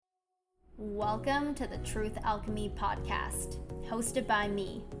Welcome to the Truth Alchemy podcast, hosted by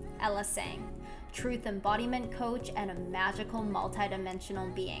me, Ella Sang, truth embodiment coach and a magical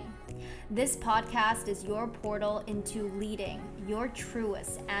multidimensional being. This podcast is your portal into leading your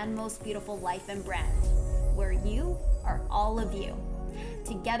truest and most beautiful life and brand, where you are all of you.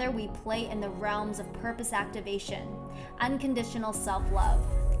 Together we play in the realms of purpose activation, unconditional self-love,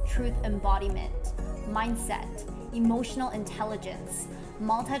 truth embodiment, mindset, emotional intelligence,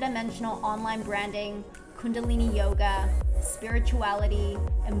 multidimensional online branding, Kundalini yoga, spirituality,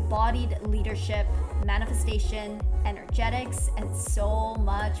 embodied leadership, manifestation, energetics, and so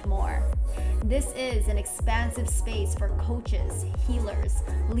much more. This is an expansive space for coaches, healers,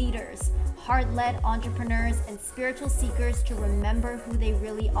 leaders, heart-led entrepreneurs, and spiritual seekers to remember who they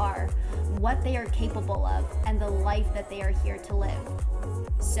really are, what they are capable of, and the life that they are here to live.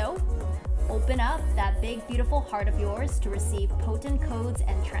 So, open up that big, beautiful heart of yours to receive potent codes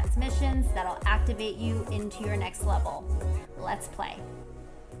and transmissions that'll activate you into your next level. Let's play.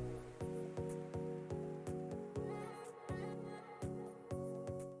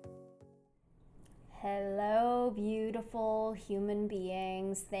 Hello, beautiful human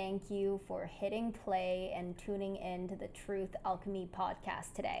beings. Thank you for hitting play and tuning in to the Truth Alchemy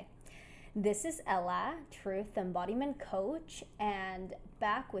podcast today. This is Ella, Truth Embodiment Coach, and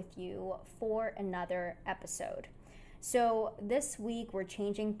back with you for another episode. So this week we're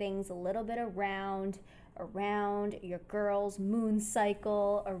changing things a little bit around your girl's moon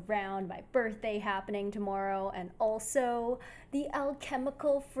cycle, around my birthday happening tomorrow, and also the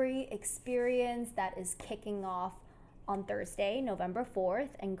alchemical free experience that is kicking off on Thursday, November 4th,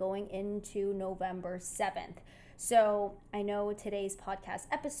 and going into November 7th. So I know today's podcast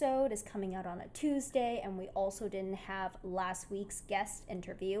episode is coming out on a Tuesday, and we also didn't have last week's guest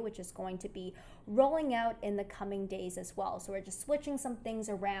interview, which is going to be rolling out in the coming days as well. So we're just switching some things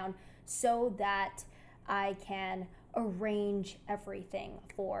around so that I can arrange everything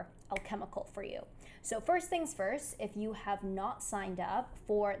for alchemical for you. So first things first, if you have not signed up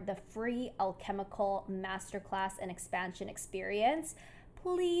for the free alchemical masterclass and expansion experience,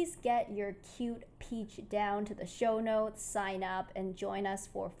 please get your cute peach down to the show notes, sign up, and join us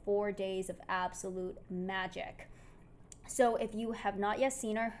for 4 days of absolute magic. So if you have not yet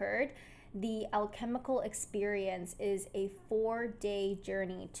seen or heard, the alchemical experience is a 4-day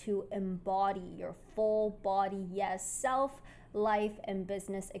journey to embody your full body yes self, life, and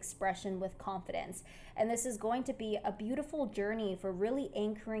business expression with confidence. And this is going to be a beautiful journey for really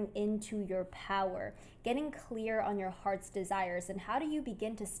anchoring into your power, getting clear on your heart's desires, and how do you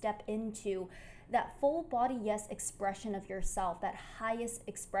begin to step into that full body yes expression of yourself, that highest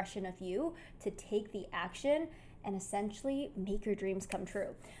expression of you, to take the action and essentially make your dreams come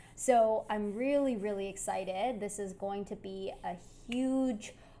true. So I'm really, really excited. This is going to be a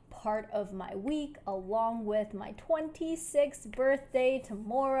huge part of my week, along with my 26th birthday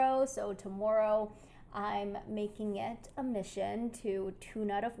tomorrow. So tomorrow I'm making it a mission to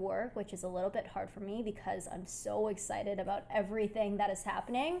tune out of work, which is a little bit hard for me because I'm so excited about everything that is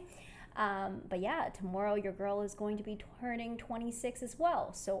happening. But yeah, tomorrow your girl is going to be turning 26 as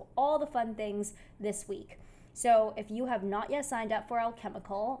well. So all the fun things this week. So if you have not yet signed up for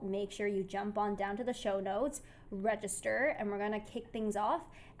Alchemical, make sure you jump on down to the show notes, register, and we're going to kick things off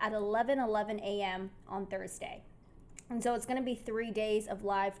at 11 a.m. on Thursday. And so it's going to be 3 days of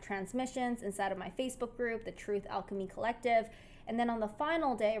live transmissions inside of my Facebook group, the Truth Alchemy Collective. And then on the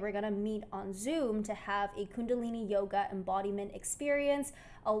final day, we're going to meet on Zoom to have a Kundalini yoga embodiment experience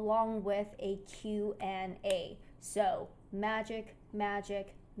along with a Q&A. So magic,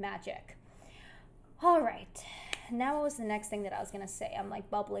 magic, magic. All right, now what was the next thing that I was going to say? I'm like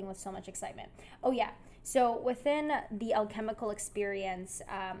bubbling with so much excitement. Oh yeah, so within the alchemical experience,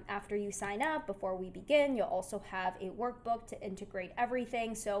 after you sign up, before we begin, you'll also have a workbook to integrate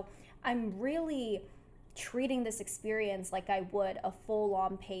everything. So I'm really treating this experience like I would a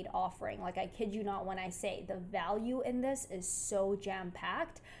full-on paid offering. Like, I kid you not when I say the value in this is so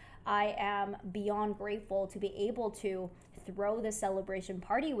jam-packed. I am beyond grateful to be able to throw the celebration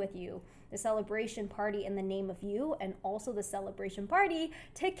party with you, the celebration party in the name of you, and also the celebration party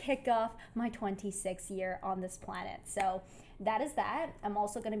to kick off my 26th year on this planet. So that is that. I'm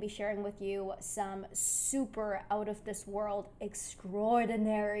also going to be sharing with you some super out of this world,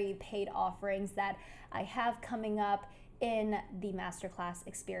 extraordinary paid offerings that I have coming up in the masterclass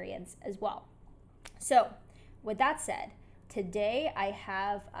experience as well. So with that said, today I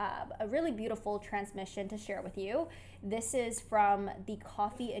have a really beautiful transmission to share with you. This is from the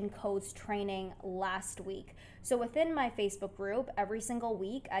Coffee and Codes training last week. So within my Facebook group, every single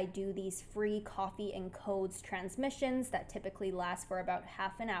week I do these free Coffee and Codes transmissions that typically last for about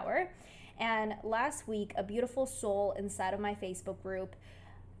half an hour. And last week, a beautiful soul inside of my Facebook group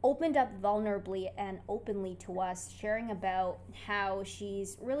opened up vulnerably and openly to us, sharing about how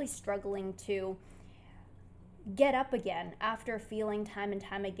she's really struggling to get up again after feeling time and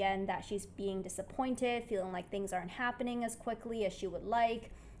time again that she's being disappointed, feeling like things aren't happening as quickly as she would like,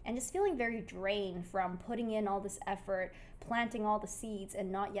 and just feeling very drained from putting in all this effort, planting all the seeds,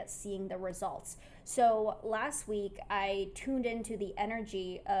 and not yet seeing the results. So last week, I tuned into the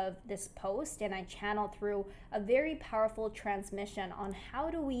energy of this post and I channeled through a very powerful transmission on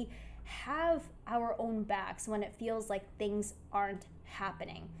how do we have our own backs when it feels like things aren't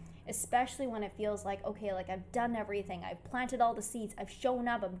happening. Especially when it feels like, okay, like I've done everything, I've planted all the seeds, I've shown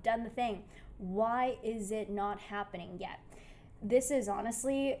up, I've done the thing. Why is it not happening yet? This is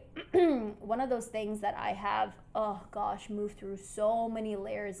honestly one of those things that I have, moved through so many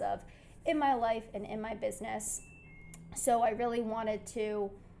layers of in my life and in my business. So I really wanted to,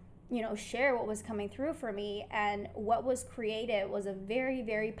 share what was coming through for me, and what was created was a very,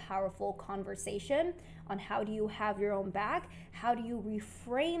 very powerful conversation on how do you have your own back, how do you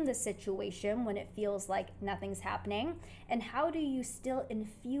reframe the situation when it feels like nothing's happening, and how do you still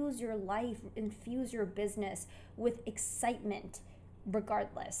infuse your life, infuse your business with excitement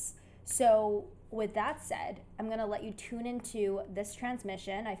regardless. So with that said, I'm going to let you tune into this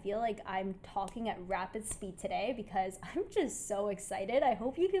transmission. I feel like I'm talking at rapid speed today because I'm just so excited. I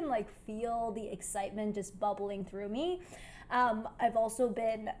hope you can feel the excitement just bubbling through me. I've also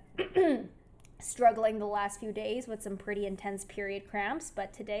been struggling the last few days with some pretty intense period cramps,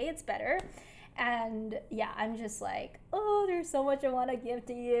 but today it's better. And yeah, I'm just there's so much I want to give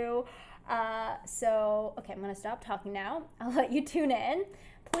to you. Okay, I'm going to stop talking now. I'll let you tune in.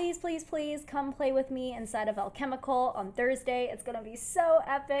 Please, please, please come play with me inside of Alchemical on Thursday. It's going to be so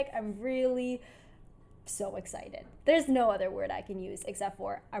epic. I'm really so excited. There's no other word I can use except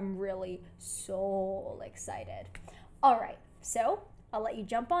for I'm really so excited. All right, so I'll let you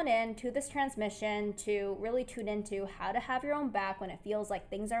jump on in to this transmission to really tune into how to have your own back when it feels like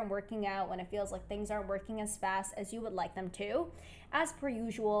things aren't working out, when it feels like things aren't working as fast as you would like them to. As per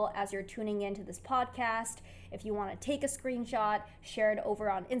usual, as you're tuning into this podcast, if you want to take a screenshot, share it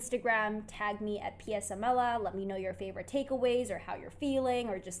over on Instagram, tag me at PSMella, let me know your favorite takeaways or how you're feeling,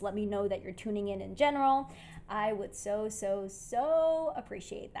 or just let me know that you're tuning in general. I would so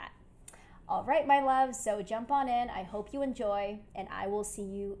appreciate that. All right, my loves, so jump on in. I hope you enjoy, and I will see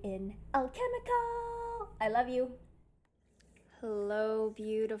you in Alchemical. I love you. Hello,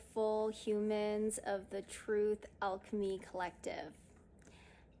 beautiful humans of the Truth Alchemy Collective.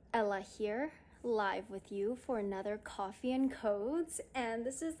 Ella here, live with you for another Coffee and Codes, and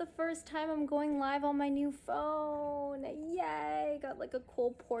this is the first time I'm going live on my new phone. Yay! Got a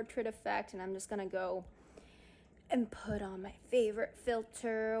cool portrait effect, and I'm just gonna go and put on my favorite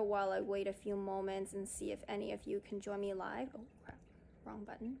filter while I wait a few moments and see if any of you can join me live. Oh crap, wrong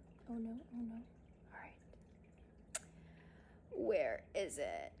button. Oh no. All right. Where is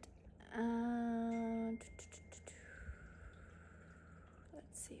it?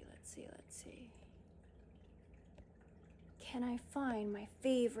 Let's see. Can I find my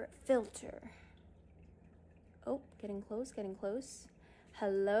favorite filter? Oh, getting close.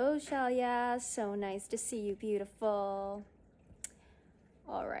 Hello, Shalia. So nice to see you, beautiful.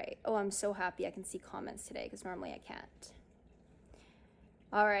 All right. Oh, I'm so happy I can see comments today because normally I can't.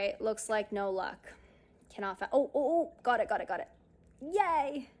 All right. Looks like no luck. Cannot find. Oh, got it.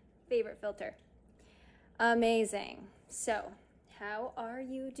 Yay. Favorite filter. Amazing. So, how are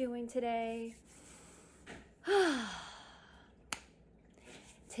you doing today?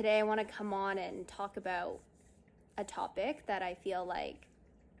 Today I want to come on and talk about a topic that I feel like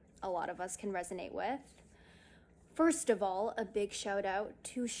a lot of us can resonate with. First of all, a big shout out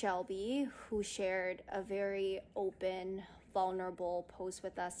to Shelby, who shared a very open, vulnerable post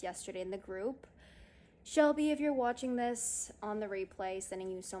with us yesterday in the group. Shelby, if you're watching this on the replay, sending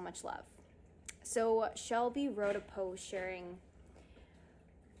you so much love. So Shelby wrote a post sharing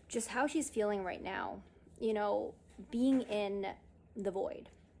just how she's feeling right now, being in the void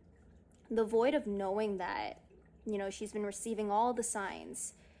of knowing that, she's been receiving all the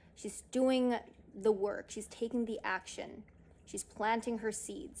signs, she's doing the work, she's taking the action, she's planting her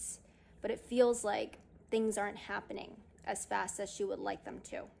seeds, but it feels like things aren't happening as fast as she would like them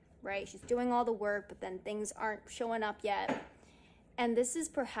to, right? She's doing all the work, but then things aren't showing up yet. And this is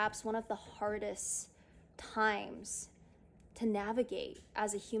perhaps one of the hardest times to navigate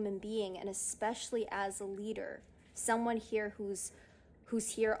as a human being, and especially as a leader, someone here who's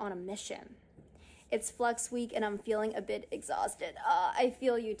here on a mission. It's flux week and I'm feeling a bit exhausted. I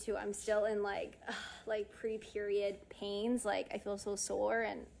feel you too. I'm still in like pre-period pains. Like I feel so sore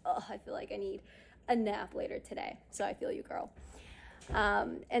and I feel like I need a nap later today. So I feel you, girl.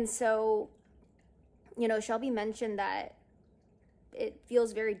 And so, Shelby mentioned that it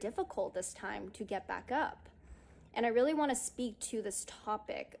feels very difficult this time to get back up. And I really want to speak to this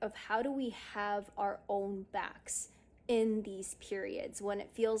topic of how do we have our own backs in these periods when it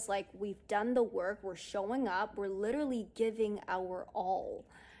feels like we've done the work, we're showing up, we're literally giving our all,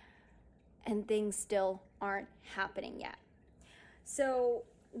 and things still aren't happening yet. So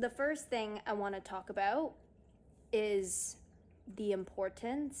the first thing I want to talk about is the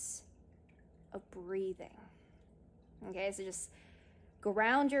importance of breathing. Okay, so just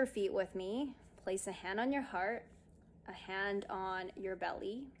ground your feet with me. Place a hand on your heart, a hand on your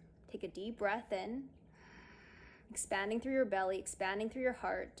belly. Take a deep breath in, expanding through your belly, expanding through your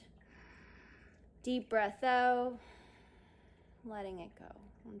heart. Deep breath out, letting it go.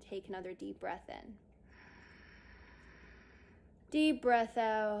 And take another deep breath in. Deep breath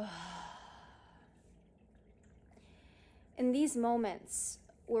out. In these moments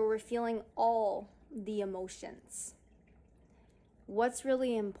where we're feeling all the emotions, what's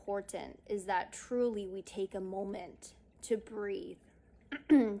really important is that truly we take a moment to breathe,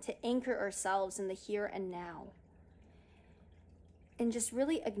 to anchor ourselves in the here and now, and just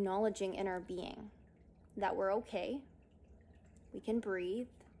really acknowledging in our being that we're okay, we can breathe,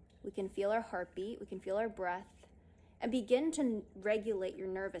 we can feel our heartbeat, we can feel our breath, and begin to regulate your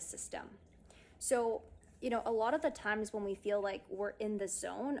nervous system. So, a lot of the times when we feel like we're in the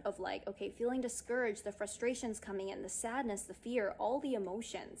zone of like, okay, feeling discouraged, the frustrations coming in, the sadness, the fear, all the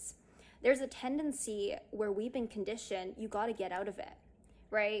emotions, there's a tendency where we've been conditioned, you got to get out of it,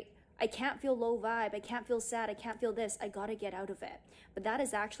 right? I can't feel low vibe, I can't feel sad, I can't feel this, I got to get out of it. But that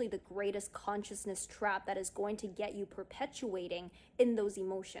is actually the greatest consciousness trap that is going to get you perpetuating in those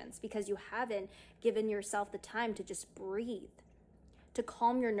emotions because you haven't given yourself the time to just breathe, to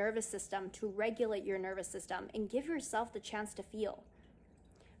calm your nervous system, to regulate your nervous system, and give yourself the chance to feel.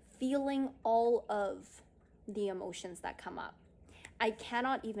 Feeling all of the emotions that come up. I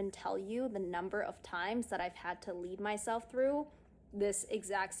cannot even tell you the number of times that I've had to lead myself through this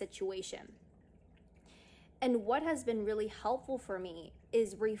exact situation. And what has been really helpful for me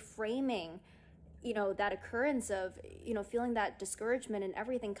is reframing, that occurrence of, feeling that discouragement and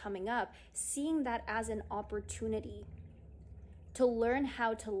everything coming up, seeing that as an opportunity to learn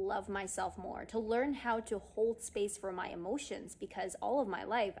how to love myself more, to learn how to hold space for my emotions, because all of my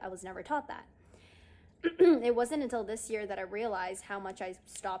life I was never taught that. It wasn't until this year that I realized how much I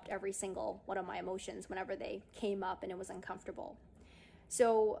stopped every single one of my emotions whenever they came up and it was uncomfortable.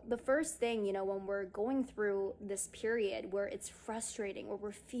 So the first thing, when we're going through this period where it's frustrating, where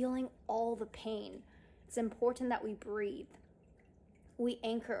we're feeling all the pain, it's important that we breathe. We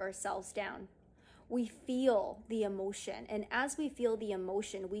anchor ourselves down. We feel the emotion. And as we feel the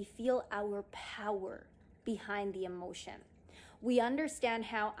emotion, we feel our power behind the emotion. We understand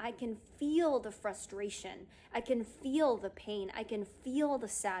how I can feel the frustration. I can feel the pain. I can feel the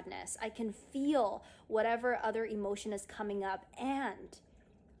sadness. I can feel whatever other emotion is coming up. And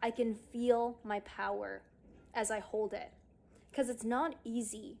I can feel my power as I hold it. Because it's not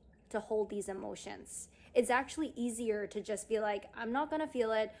easy to hold these emotions. It's actually easier to just be like, I'm not going to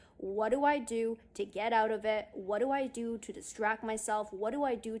feel it. What do I do to get out of it? What do I do to distract myself? What do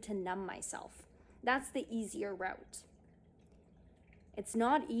I do to numb myself? That's the easier route. It's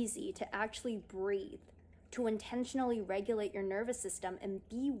not easy to actually breathe, to intentionally regulate your nervous system and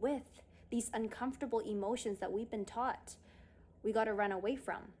be with these uncomfortable emotions that we've been taught we got to run away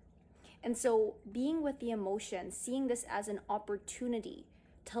from. And so being with the emotion, seeing this as an opportunity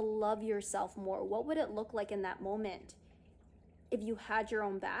to love yourself more, what would it look like in that moment if you had your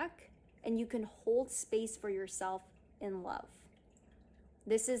own back and you can hold space for yourself in love?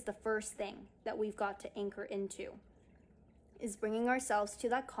 This is the first thing that we've got to anchor into, is bringing ourselves to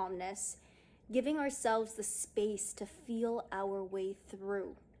that calmness, giving ourselves the space to feel our way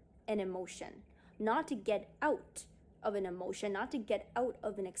through an emotion, not to get out of an emotion, not to get out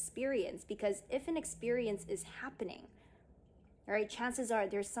of an experience, because if an experience is happening, all right, chances are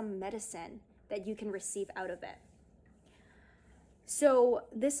there's some medicine that you can receive out of it. So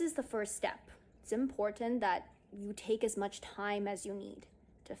this is the first step. It's important that you take as much time as you need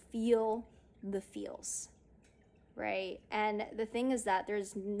to feel the feels, right? And the thing is that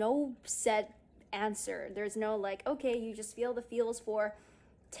there's no set answer. There's no like, okay, you just feel the feels for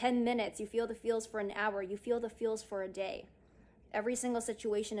 10 minutes, you feel the feels for an hour, you feel the feels for a day. Every single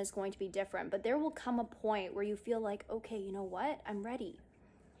situation is going to be different, but there will come a point where you feel like, okay, you know what? I'm ready.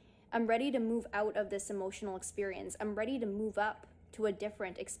 I'm ready to move out of this emotional experience. I'm ready to move up to a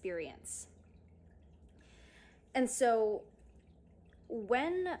different experience. And so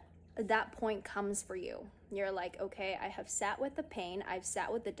when that point comes for you, you're like, okay, I have sat with the pain, I've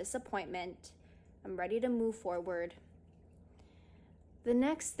sat with the disappointment, I'm ready to move forward. The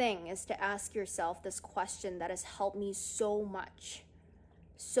next thing is to ask yourself this question that has helped me so much.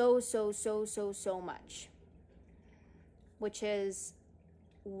 So much. Which is,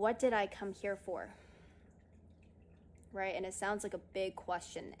 what did I come here for? Right? And it sounds like a big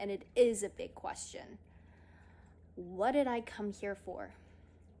question, and it is a big question. What did I come here for?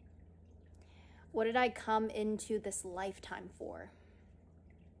 What did I come into this lifetime for?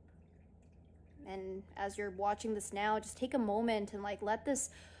 And as you're watching this now, just take a moment and let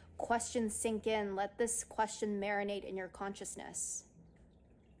this question sink in. Let this question marinate in your consciousness.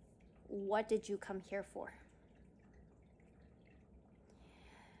 What did you come here for?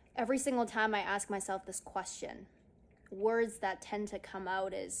 Every single time I ask myself this question, words that tend to come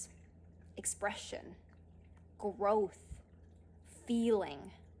out is expression, growth,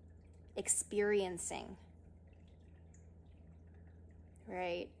 feeling, experiencing.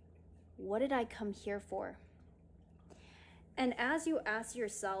 Right? What did I come here for? And as you ask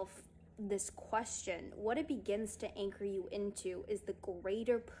yourself this question, what it begins to anchor you into is the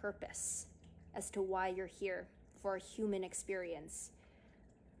greater purpose as to why you're here for a human experience.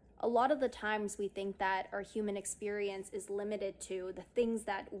 A lot of the times we think that our human experience is limited to the things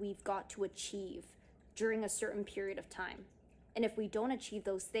that we've got to achieve during a certain period of time. And if we don't achieve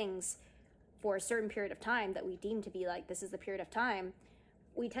those things for a certain period of time that we deem to be this is the period of time,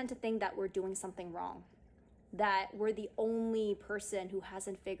 we tend to think that we're doing something wrong, that we're the only person who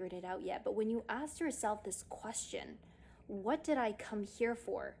hasn't figured it out yet. But when you ask yourself this question, what did I come here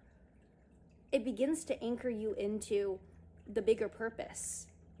for? It begins to anchor you into the bigger purpose.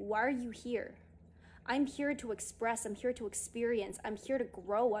 Why are you here? I'm here to express, I'm here to experience, I'm here to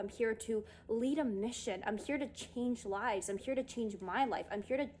grow, I'm here to lead a mission, I'm here to change lives, I'm here to change my life, I'm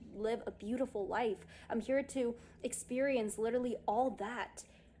here to live a beautiful life, I'm here to experience literally all that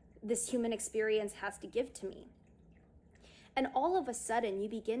this human experience has to give to me. And all of a sudden, you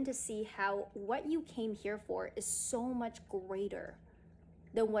begin to see how what you came here for is so much greater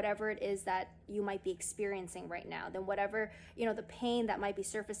than whatever it is that you might be experiencing right now, than whatever, the pain that might be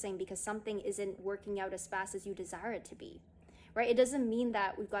surfacing because something isn't working out as fast as you desire it to be, right? It doesn't mean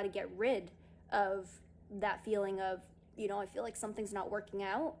that we've got to get rid of that feeling of, I feel like something's not working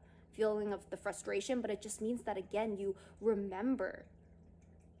out, feeling of the frustration, but it just means that, again, you remember,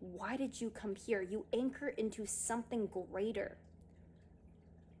 why did you come here? You anchor into something greater.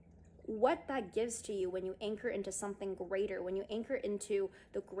 What that gives to you when you anchor into something greater, when you anchor into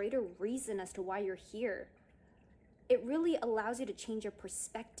the greater reason as to why you're here, it really allows you to change your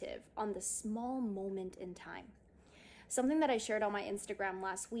perspective on the small moment in time. Something that I shared on my Instagram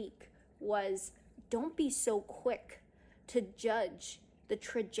last week was, don't be so quick to judge the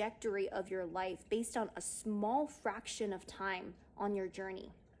trajectory of your life based on a small fraction of time on your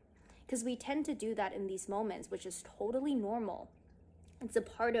journey. Because we tend to do that in these moments, which is totally normal. It's a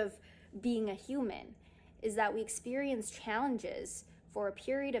part of being a human, is that we experience challenges for a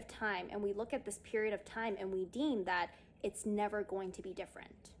period of time, and we look at this period of time and we deem that it's never going to be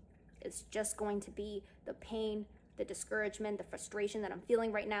different. It's just going to be the pain, the discouragement, the frustration that I'm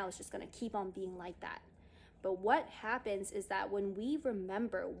feeling right now is just going to keep on being like that. But what happens is that when we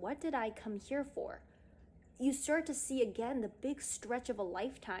remember, what did I come here for? You start to see again the big stretch of a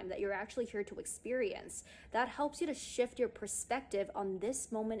lifetime that you're actually here to experience. That helps you to shift your perspective on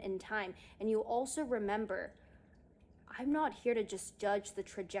this moment in time. And you also remember, I'm not here to just judge the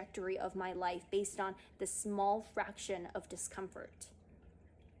trajectory of my life based on the small fraction of discomfort.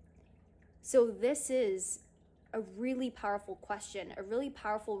 So this is a really powerful question, a really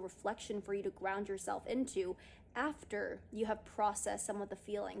powerful reflection for you to ground yourself into after you have processed some of the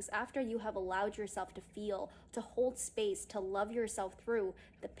feelings, after you have allowed yourself to feel, to hold space, to love yourself through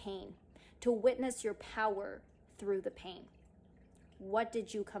the pain, to witness your power through the pain. What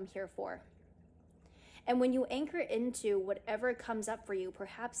did you come here for? And when you anchor into whatever comes up for you,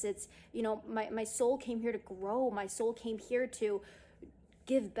 perhaps it's, my soul came here to grow, my soul came here to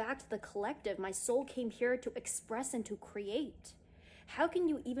give back to the collective, my soul came here to express and to create. How can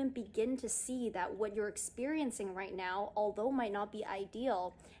you even begin to see that what you're experiencing right now, although might not be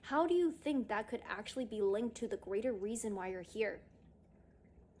ideal, how do you think that could actually be linked to the greater reason why you're here?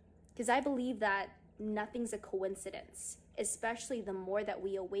 Because I believe that nothing's a coincidence, especially the more that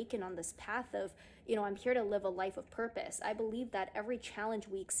we awaken on this path of, I'm here to live a life of purpose. I believe that every challenge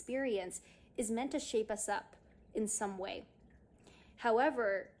we experience is meant to shape us up in some way.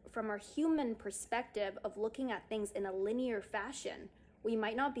 However, from our human perspective of looking at things in a linear fashion, we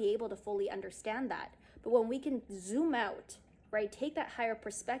might not be able to fully understand that. But when we can zoom out, right, take that higher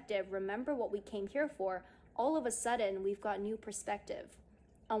perspective, remember what we came here for, all of a sudden we've got new perspective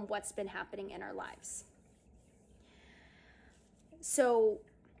on what's been happening in our lives. So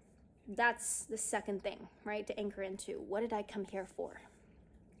that's the second thing, right, to anchor into. What did I come here for?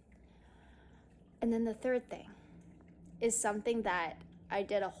 And then the third thing is something that I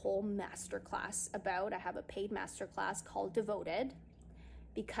did a whole masterclass about. I have a paid masterclass called Devoted,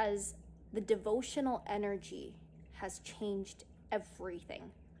 because the devotional energy has changed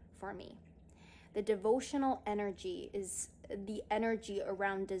everything for me. The devotional energy is the energy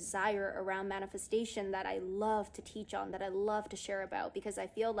around desire, around manifestation that I love to teach on, that I love to share about, because I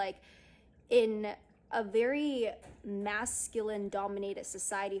feel like in a very masculine dominated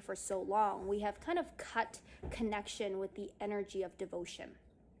society for so long, we have kind of cut connection with the energy of devotion.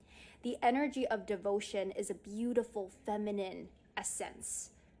 The energy of devotion is a beautiful feminine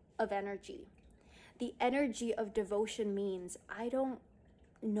essence of energy. The energy of devotion means I don't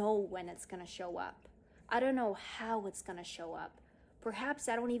know when it's going to show up. I don't know how it's going to show up. Perhaps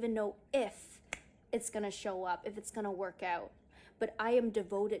I don't even know if it's going to show up, if it's going to work out. But I am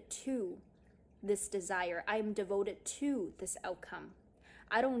devoted to this desire. I am devoted to this outcome.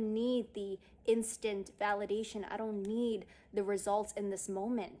 I don't need the instant validation. I don't need the results in this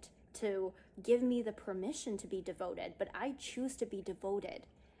moment to give me the permission to be devoted, but I choose to be devoted,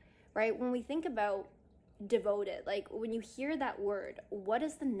 right? When we think about devoted, like when you hear that word, what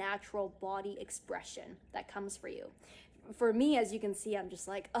is the natural body expression that comes for you? For me, as you can see, I'm just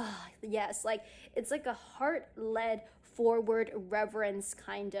like, oh, yes, like it's like a heart-led forward reverence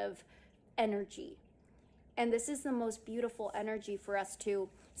kind of energy. And this is the most beautiful energy for us to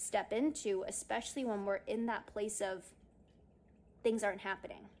step into, especially when we're in that place of things aren't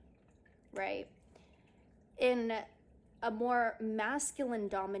happening, right? In a more masculine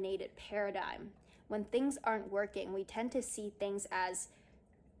dominated paradigm, when things aren't working, we tend to see things as,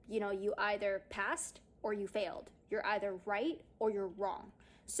 you either passed or you failed. You're either right or you're wrong.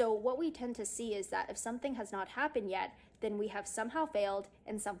 So what we tend to see is that if something has not happened yet, then we have somehow failed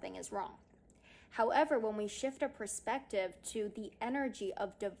and something is wrong. However, when we shift our perspective to the energy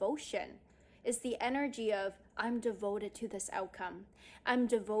of devotion, is the energy of I'm devoted to this outcome. I'm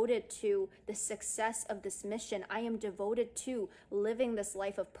devoted to the success of this mission. I am devoted to living this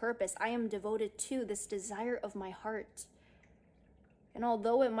life of purpose. I am devoted to this desire of my heart. And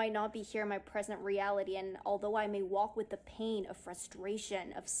although it might not be here in my present reality, and although I may walk with the pain of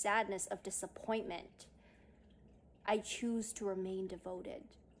frustration, of sadness, of disappointment, I choose to remain devoted.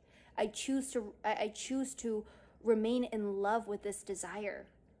 I choose to remain in love with this desire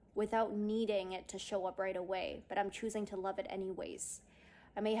without needing it to show up right away, but I'm choosing to love it anyways.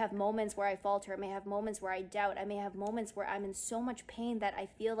 I may have moments where I falter. I may have moments where I doubt. I may have moments where I'm in so much pain that I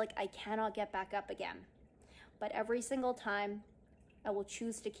feel like I cannot get back up again. But every single time, I will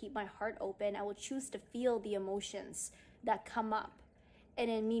choose to keep my heart open. I will choose to feel the emotions that come up.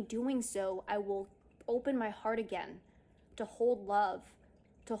 And in me doing so, I will open my heart again to hold love,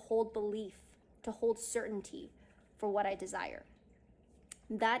 to hold belief, to hold certainty for what I desire.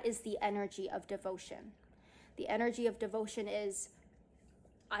 That is the energy of devotion. The energy of devotion is,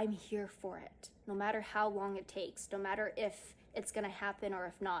 I'm here for it, no matter how long it takes, no matter if it's going to happen or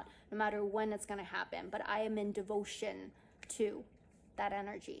if not, no matter when it's going to happen, but I am in devotion to that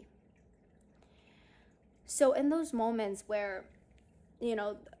energy. So in those moments where,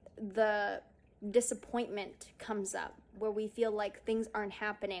 the disappointment comes up, where we feel like things aren't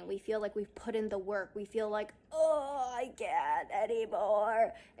happening, we feel like we've put in the work, we feel like, oh, I can't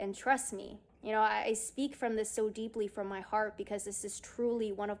anymore. And trust me, I speak from this so deeply from my heart, because this is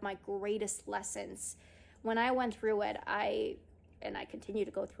truly one of my greatest lessons. When I went through it, and I continue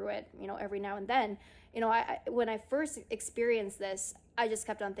to go through it, every now and then, when I first experienced this, I just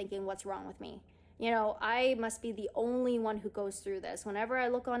kept on thinking, what's wrong with me? I must be the only one who goes through this. Whenever I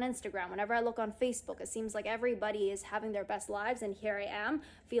look on Instagram, whenever I look on Facebook, it seems like everybody is having their best lives, and here I am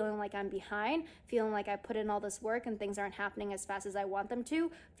feeling like I'm behind, feeling like I put in all this work and things aren't happening as fast as I want them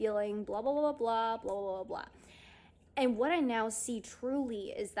to, feeling blah, blah, blah, blah, blah, blah, blah, blah. And what I now see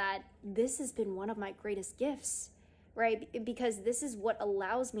truly is that this has been one of my greatest gifts, right? Because this is what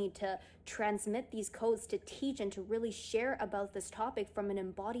allows me to transmit these codes, to teach and to really share about this topic from an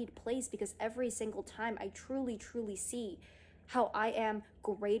embodied place, because every single time I truly, truly see how I am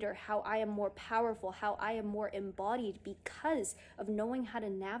greater, how I am more powerful, how I am more embodied, because of knowing how to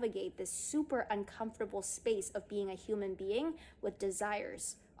navigate this super uncomfortable space of being a human being with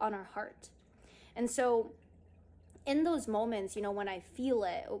desires on our heart. And so in those moments, when I feel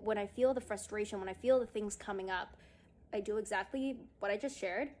it, when I feel the frustration, when I feel the things coming up, I do exactly what I just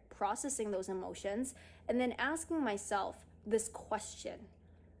shared, processing those emotions, and then asking myself this question,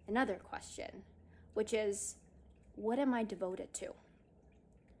 another question, which is, what am I devoted to?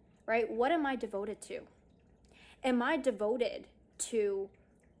 Right? What am I devoted to? Am I devoted to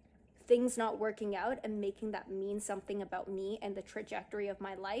things not working out and making that mean something about me and the trajectory of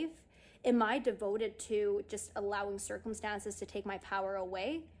my life? Am I devoted to just allowing circumstances to take my power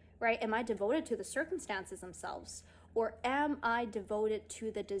away? Right? Am I devoted to the circumstances themselves? Or am I devoted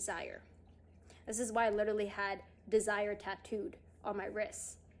to the desire? This is why I literally had desire tattooed on my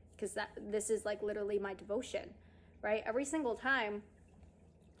wrists, because this is like literally my devotion, right? Every single time.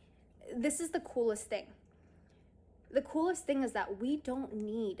 This is the coolest thing. The coolest thing is that we don't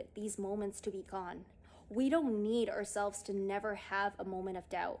need these moments to be gone. We don't need ourselves to never have a moment of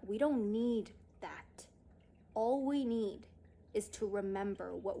doubt. We don't need that. All we need is to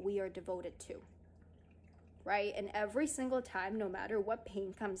remember what we are devoted to, right? And every single time, no matter what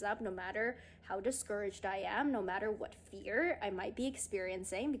pain comes up, no matter how discouraged I am, no matter what fear I might be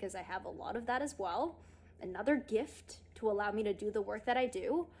experiencing, because I have a lot of that as well, another gift to allow me to do the work that I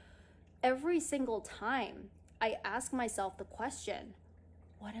do, every single time I ask myself the question,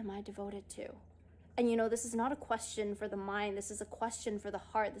 what am I devoted to? And this is not a question for the mind. This is a question for the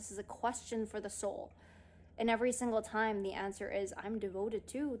heart. This is a question for the soul. And every single time the answer is, I'm devoted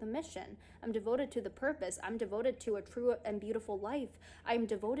to the mission. I'm devoted to the purpose. I'm devoted to a true and beautiful life. I'm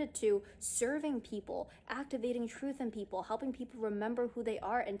devoted to serving people, activating truth in people, helping people remember who they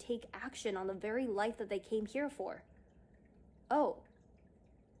are and take action on the very life that they came here for. Oh,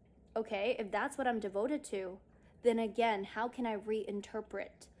 okay, if that's what I'm devoted to, then again, how can I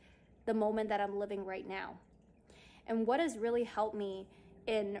reinterpret the moment that I'm living right now? And what has really helped me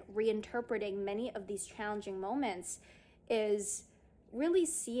in reinterpreting many of these challenging moments is really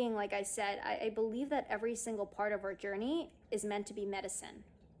seeing, like I said, I believe that every single part of our journey is meant to be medicine.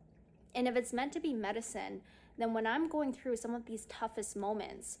 And if it's meant to be medicine, then when I'm going through some of these toughest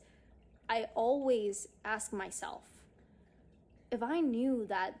moments, I always ask myself, if I knew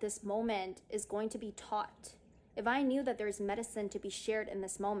that this moment is going to be taught, if I knew that there's medicine to be shared in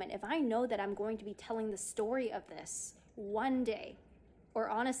this moment, if I know that I'm going to be telling the story of this one day, or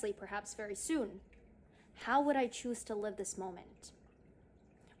honestly, perhaps very soon, how would I choose to live this moment?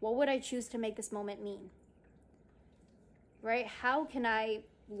 What would I choose to make this moment mean? Right? How can I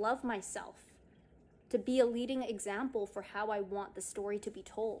love myself to be a leading example for how I want the story to be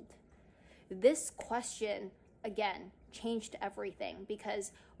told? This question, again, changed everything,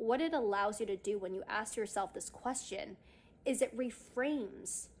 because what it allows you to do when you ask yourself this question is it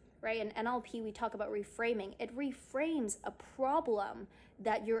reframes, right? In NLP, we talk about reframing. It reframes a problem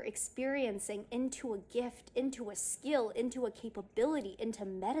that you're experiencing into a gift, into a skill, into a capability, into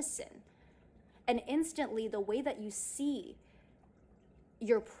medicine. And instantly, the way that you see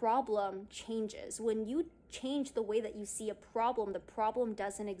your problem changes. When you change the way that you see a problem, the problem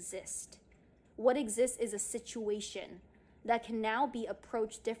doesn't exist. What exists is a situation that can now be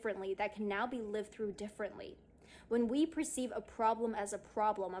approached differently, that can now be lived through differently. When we perceive a problem as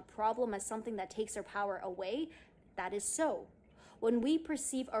something that takes our power away, that is so. When we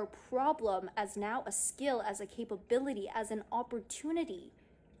perceive our problem as now a skill, as a capability, as an opportunity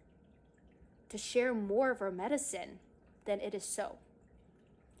to share more of our medicine, then it is so.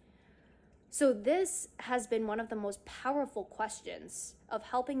 So this has been one of the most powerful questions of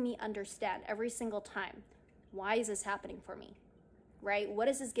helping me understand every single time, why is this happening for me, right? What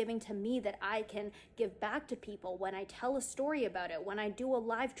is this giving to me that I can give back to people when I tell a story about it, when I do a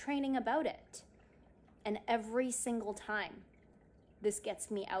live training about it? And every single time, this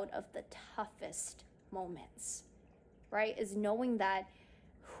gets me out of the toughest moments, right? Is knowing that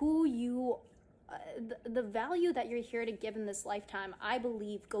the value that you're here to give in this lifetime, I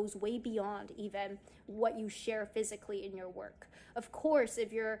believe, goes way beyond even what you share physically in your work. Of course,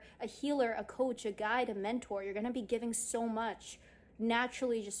 if you're a healer, a coach, a guide, a mentor, you're going to be giving so much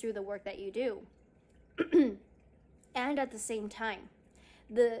naturally just through the work that you do. And at the same time,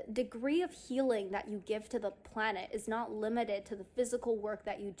 the degree of healing that you give to the planet is not limited to the physical work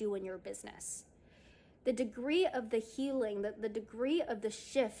that you do in your business. The degree of the healing, the degree of the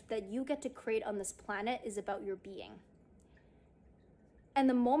shift that you get to create on this planet is about your being. And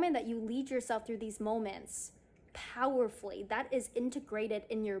the moment that you lead yourself through these moments powerfully, that is integrated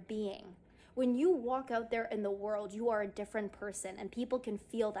in your being. When you walk out there in the world, you are a different person, and people can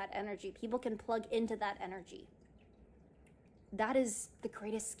feel that energy. People can plug into that energy. That is the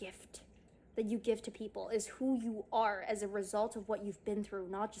greatest gift that you give to people, is who you are as a result of what you've been through,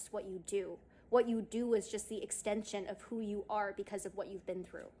 not just what you do. What you do is just the extension of who you are because of what you've been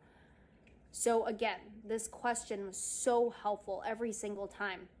through. So again, this question was so helpful every single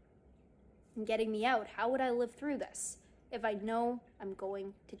time in getting me out. How would I live through this? If I know I'm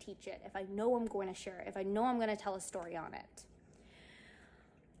going to teach it, if I know I'm going to share it, if I know I'm going to tell a story on it.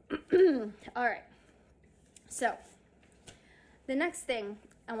 All right. So the next thing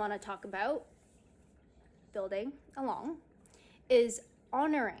I want to talk about, building along, is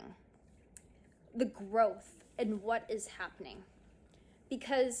honoring the growth and what is happening.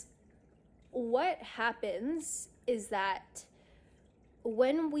 Because what happens is that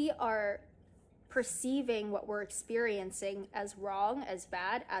when we are perceiving what we're experiencing as wrong, as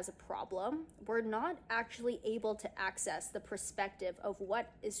bad, as a problem, we're not actually able to access the perspective of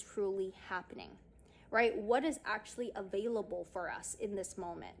what is truly happening, right? What is actually available for us in this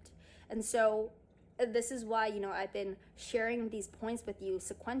moment. And so this is why, I've been sharing these points with you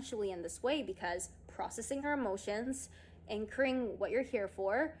sequentially in this way, because processing your emotions, anchoring what you're here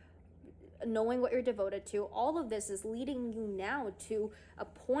for, knowing what you're devoted to, all of this is leading you now to a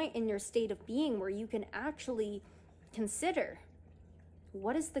point in your state of being where you can actually consider,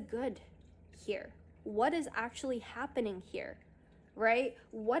 what is the good here? What is actually happening here, right?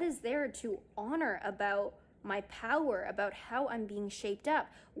 What is there to honor about my power, about how I'm being shaped up?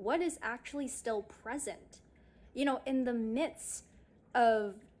 What is actually still present? In the midst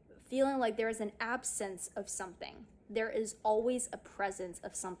of feeling like there is an absence of something, there is always a presence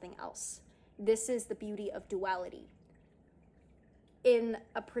of something else. This is the beauty of duality. In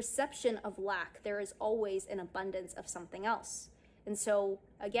a perception of lack, there is always an abundance of something else. And so,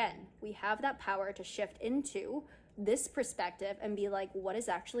 again, we have that power to shift into this perspective and be like, what is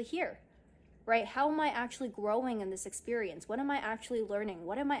actually here, right? How am I actually growing in this experience? What am I actually learning?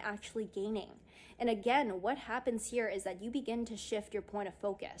 What am I actually gaining? And again, what happens here is that you begin to shift your point of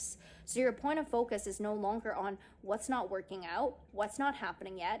focus. So your point of focus is no longer on what's not working out, what's not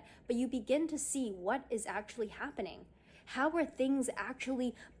happening yet, but you begin to see what is actually happening. How are things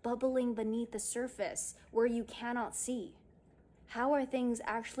actually bubbling beneath the surface where you cannot see? How are things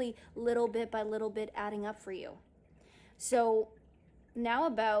actually little bit by little bit adding up for you? So now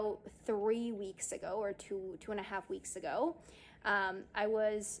about 3 weeks ago, or two and a half weeks ago, I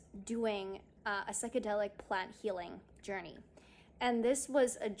was doing a psychedelic plant healing journey. And this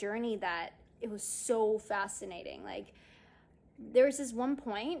was a journey that it was so fascinating. Like, there was this one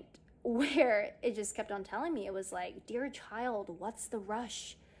point where it just kept on telling me, it was like, dear child, what's the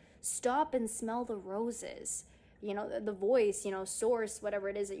rush? Stop and smell the roses. The voice, source, whatever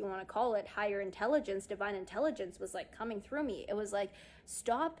it is that you want to call it, higher intelligence, divine intelligence was like coming through me. It was like,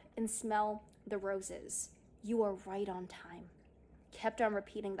 stop and smell the roses. You are right on time. Kept on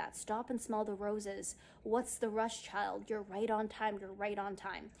repeating that. Stop and smell the roses. What's the rush, child? You're right on time. You're right on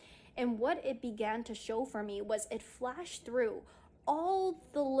time. And what it began to show for me was it flashed through all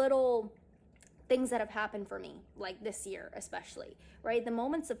the little things that have happened for me, like this year especially, right? The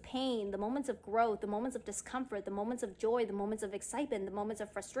moments of pain, the moments of growth, the moments of discomfort, the moments of joy, the moments of excitement, the moments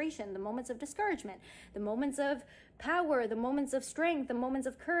of frustration, the moments of discouragement, the moments of power, the moments of strength, the moments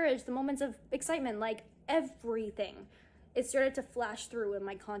of courage, the moments of excitement, like everything. It started to flash through in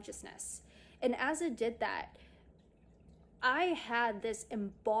my consciousness. And as it did that, I had this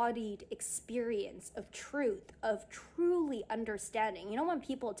embodied experience of truth, of truly understanding. When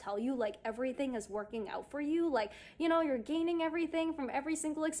people tell you like everything is working out for you, like, you're gaining everything from every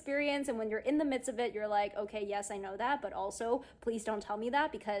single experience. And when you're in the midst of it, you're like, okay, yes, I know that. But also, please don't tell me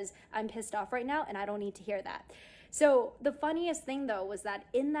that because I'm pissed off right now and I don't need to hear that. So the funniest thing though was that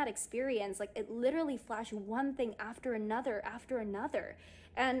in that experience, like it literally flashed one thing after another.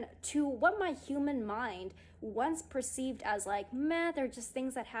 And to what my human mind once perceived as like, meh, they're just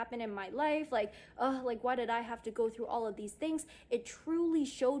things that happen in my life. Like, why did I have to go through all of these things? It truly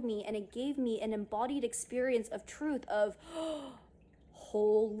showed me and it gave me an embodied experience of truth of,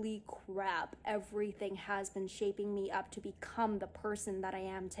 holy crap, everything has been shaping me up to become the person that I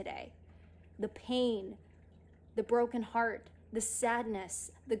am today. The pain, the broken heart, the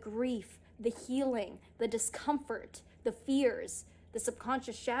sadness, the grief, the healing, the discomfort, the fears, the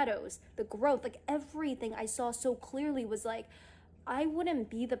subconscious shadows, the growth, like everything I saw so clearly was like, I wouldn't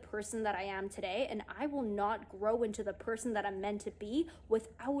be the person that I am today, and I will not grow into the person that I'm meant to be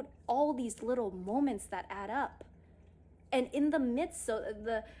without all these little moments that add up. And in the midst, so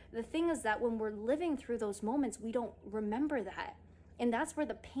the thing is that when we're living through those moments, we don't remember that. And that's where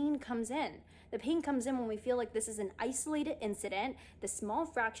the pain comes in. The pain comes in when we feel like this is an isolated incident, the small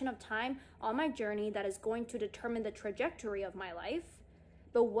fraction of time on my journey that is going to determine the trajectory of my life.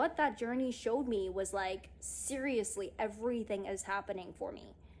 But what that journey showed me was like, seriously, everything is happening for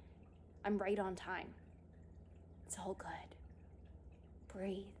me. I'm right on time. It's all good.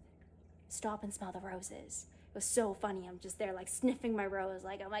 Breathe. Stop and smell the roses. It was so funny. I'm just there like sniffing my rose,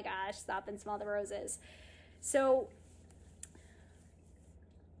 like, oh my gosh, stop and smell the roses. So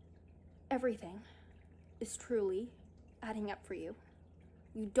everything is truly adding up for you.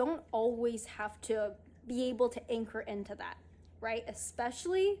 You don't always have to be able to anchor into that, right?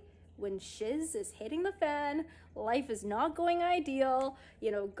 Especially when shiz is hitting the fan, life is not going ideal,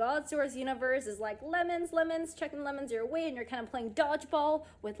 God, source, universe is like lemons, checking lemons your way, and you're kind of playing dodgeball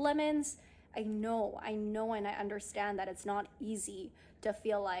with lemons. I know, and I understand that it's not easy to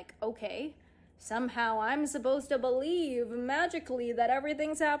feel like, okay, somehow I'm supposed to believe magically that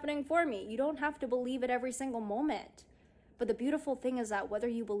everything's happening for me. You don't have to believe it every single moment. But the beautiful thing is that whether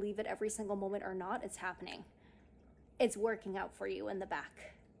you believe it every single moment or not, it's happening. It's working out for you in the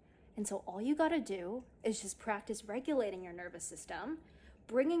back. And so all you got to do is just practice regulating your nervous system,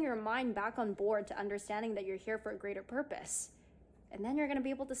 bringing your mind back on board to understanding that you're here for a greater purpose. And then you're going to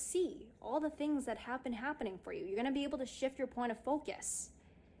be able to see all the things that have been happening for you. You're going to be able to shift your point of focus.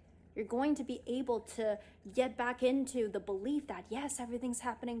 You're going to be able to get back into the belief that, yes, everything's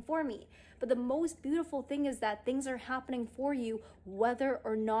happening for me. But the most beautiful thing is that things are happening for you whether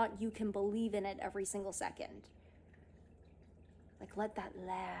or not you can believe in it every single second. Like, let that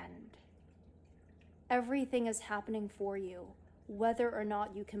land. Everything is happening for you whether or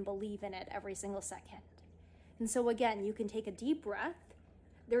not you can believe in it every single second. And so again, you can take a deep breath.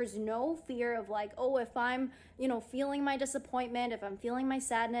 There's no fear of like, oh, if I'm, feeling my disappointment, if I'm feeling my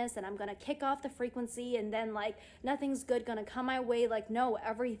sadness, and I'm going to kick off the frequency and then like nothing's good going to come my way. Like, no,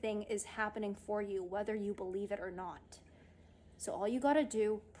 everything is happening for you, whether you believe it or not. So all you got to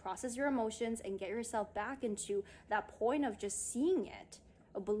do, process your emotions and get yourself back into that point of just seeing it,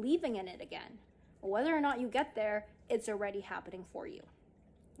 of believing in it again. Whether or not you get there, it's already happening for you.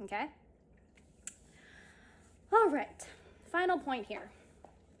 Okay? All right. Final point here.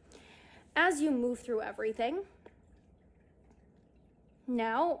 As you move through everything,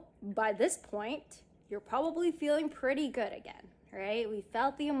 now, by this point, you're probably feeling pretty good again, right? We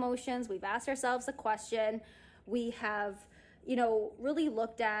felt the emotions. We've asked ourselves the question. We have, really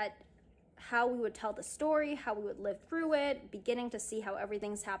looked at how we would tell the story, how we would live through it, beginning to see how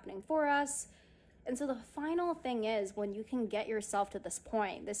everything's happening for us. And so the final thing is, when you can get yourself to this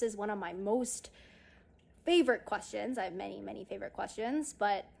point, this is one of my most favorite questions. I have many, many favorite questions,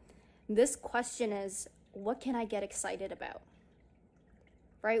 but this question is, what can I get excited about?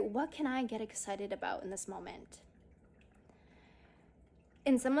 Right? What can I get excited about in this moment?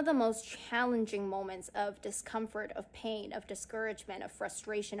 In some of the most challenging moments of discomfort, of pain, of discouragement, of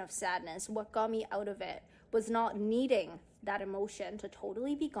frustration, of sadness, what got me out of it was not needing that emotion to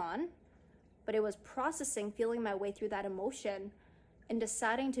totally be gone, but it was processing, feeling my way through that emotion and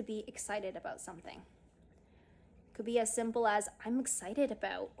deciding to be excited about something. Could be as simple as, I'm excited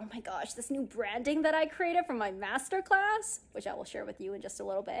about, oh my gosh, this new branding that I created for my masterclass, which I will share with you in just a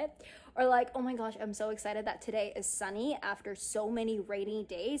little bit. Or like, oh my gosh, I'm so excited that today is sunny. After so many rainy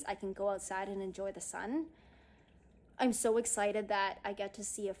days, I can go outside and enjoy the sun. I'm so excited that I get to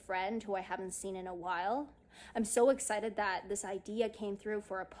see a friend who I haven't seen in a while. I'm so excited that this idea came through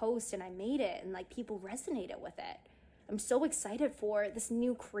for a post and I made it and like people resonated with it. I'm so excited for this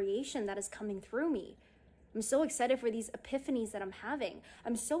new creation that is coming through me. I'm so excited for these epiphanies that I'm having.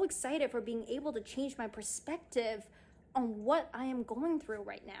 I'm so excited for being able to change my perspective on what I am going through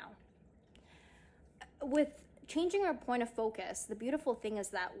right now. With changing our point of focus, the beautiful thing is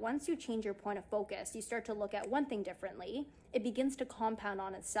that once you change your point of focus, you start to look at one thing differently. It begins to compound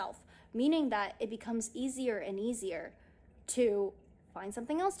on itself, meaning that it becomes easier and easier to find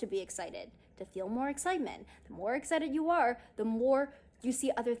something else to be excited, to feel more excitement. The more excited you are, the more you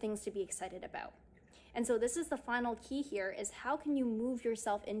see other things to be excited about. And so this is the final key here, is how can you move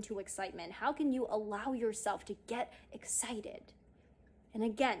yourself into excitement? How can you allow yourself to get excited? And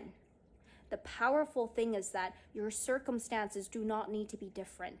again, the powerful thing is that your circumstances do not need to be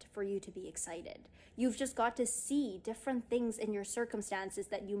different for you to be excited. You've just got to see different things in your circumstances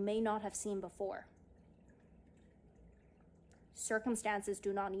that you may not have seen before. Circumstances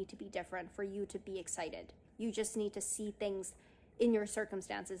do not need to be different for you to be excited. You just need to see things in your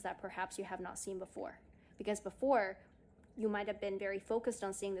circumstances that perhaps you have not seen before. Because before, you might have been very focused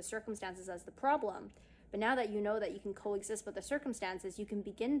on seeing the circumstances as the problem. But now that you know that you can coexist with the circumstances, you can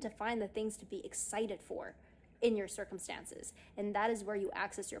begin to find the things to be excited for in your circumstances. And that is where you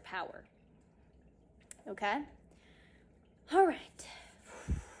access your power. Okay? All right.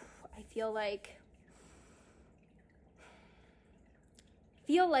 I feel like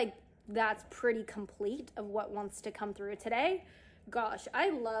that's pretty complete of what wants to come through today. Gosh, I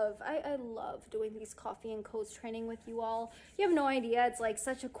love doing these coffee and codes training with you all. You have no idea. It's like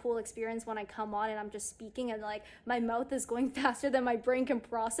such a cool experience when I come on and I'm just speaking and like my mouth is going faster than my brain can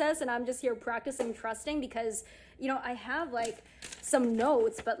process, and I'm just here practicing trusting because, you know, I have like some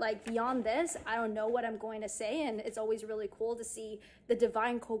notes, but like beyond this, I don't know what I'm going to say, and it's always really cool to see the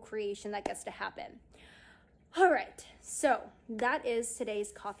divine co-creation that gets to happen. All right, so that is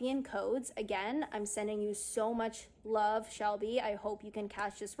today's Coffee and Codes. Again, I'm sending you so much love, Shelby. I hope you can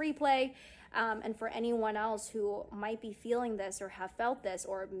catch this replay. And for anyone else who might be feeling this or have felt this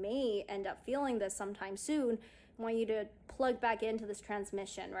or may end up feeling this sometime soon, I want you to plug back into this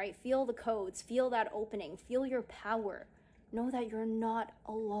transmission, right? Feel the codes, feel that opening, feel your power. Know that you're not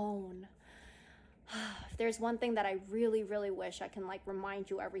alone. If there's one thing that I really, really wish I can like remind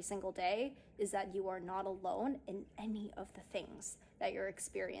you every single day, is that you are not alone in any of the things that you're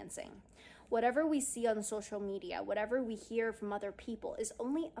experiencing. Whatever we see on social media, whatever we hear from other people is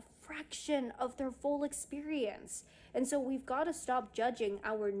only a fraction of their full experience. And so we've got to stop judging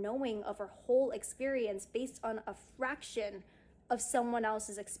our knowing of our whole experience based on a fraction of someone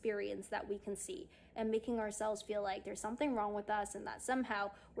else's experience that we can see, and making ourselves feel like there's something wrong with us and that somehow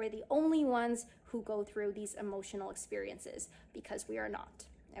we're the only ones who go through these emotional experiences, because we are not,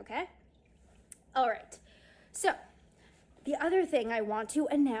 okay? All right, so the other thing I want to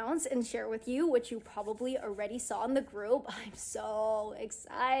announce and share with you, which you probably already saw in the group, I'm so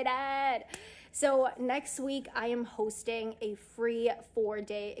excited. So next week I am hosting a free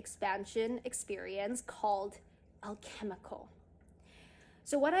 4-day expansion experience called Alchemical.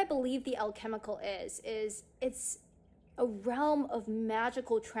 So what I believe the alchemical is it's a realm of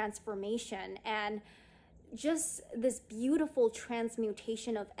magical transformation and just this beautiful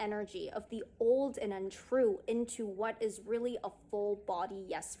transmutation of energy of the old and untrue into what is really a full body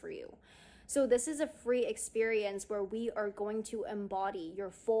yes for you. So this is a free experience where we are going to embody your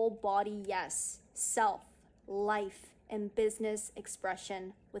full body yes, self, life, and business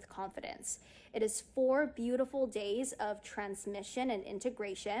expression with confidence. It is 4 beautiful days of transmission and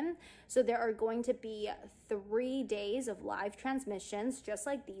integration. So there are going to be 3 days of live transmissions, just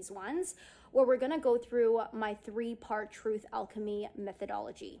like these ones, where we're gonna go through my 3-part truth alchemy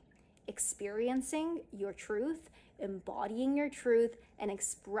methodology: experiencing your truth, embodying your truth, and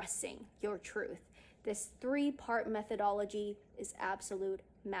expressing your truth. This 3-part methodology is absolute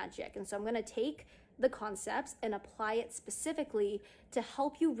magic. And so I'm gonna take the concepts and apply it specifically to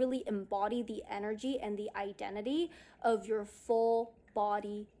help you really embody the energy and the identity of your full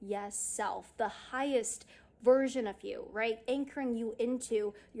body yes self, the highest version of you, right? Anchoring you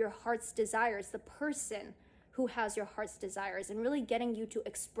into your heart's desires, the person who has your heart's desires, and really getting you to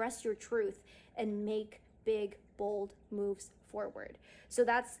express your truth and make big, bold moves forward. So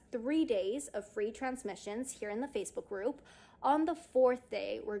that's 3 days of free transmissions here in the Facebook group. On the 4th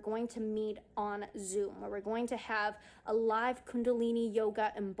day, we're going to meet on Zoom, where we're going to have a live Kundalini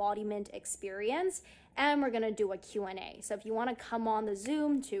yoga embodiment experience, and we're going to do a Q&A. So if you want to come on the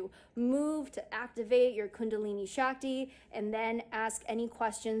Zoom to move, to activate your Kundalini Shakti, and then ask any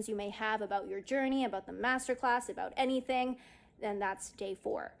questions you may have about your journey, about the masterclass, about anything, then that's day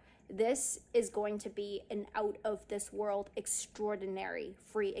 4. This is going to be an out of this world extraordinary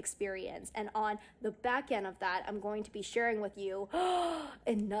free experience. And on the back end of that, I'm going to be sharing with you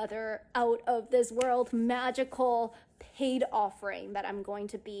another out of this world magical paid offering that I'm going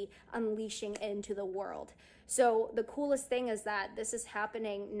to be unleashing into the world. So the coolest thing is that this is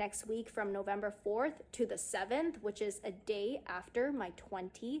happening next week from November 4th to the 7th, which is a day after my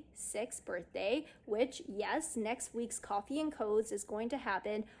 26th birthday, which, yes, next week's Coffee and Codes is going to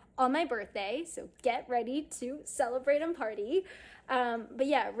happen on my birthday. So get ready to celebrate and party. But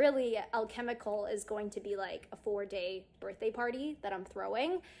yeah, really, Alchemical is going to be like a 4-day birthday party that I'm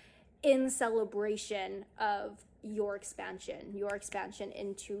throwing in celebration of your expansion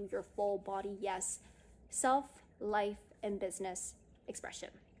into your full body yes self, life, and business expression.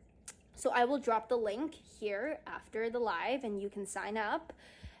 So I will drop the link here after the live and you can sign up.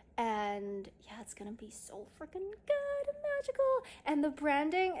 And yeah, it's gonna be so freaking good and magical. And the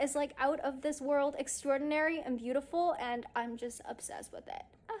branding is like out of this world extraordinary and beautiful, and I'm just obsessed with it.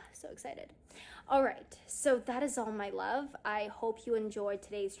 So excited. All right, so that is all, my love. I hope you enjoyed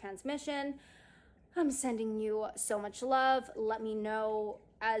today's transmission. I'm sending you so much love. Let me know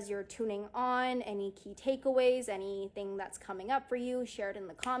as you're tuning on any key takeaways, anything that's coming up for you, share it in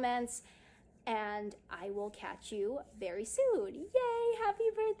the comments, and I will catch you very soon. Yay, happy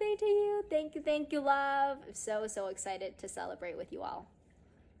birthday to you. Thank you, love. I'm so excited to celebrate with you all.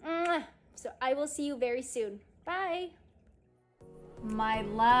 So I will see you very soon. Bye. My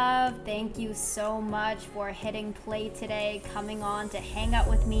love, thank you so much for hitting play today, coming on to hang out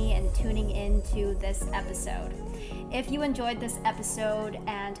with me and tuning into this episode. If you enjoyed this episode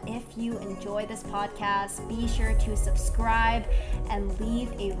and if you enjoy this podcast, be sure to subscribe and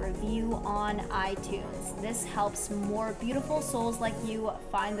leave a review on iTunes. This helps more beautiful souls like you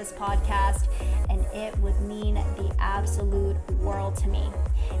find this podcast, and it would mean the absolute world to me.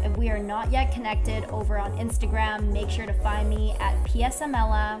 If we are not yet connected over on Instagram, make sure to find me at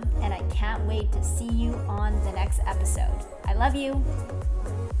PSMella, and I can't wait to see you on the next episode. I love you.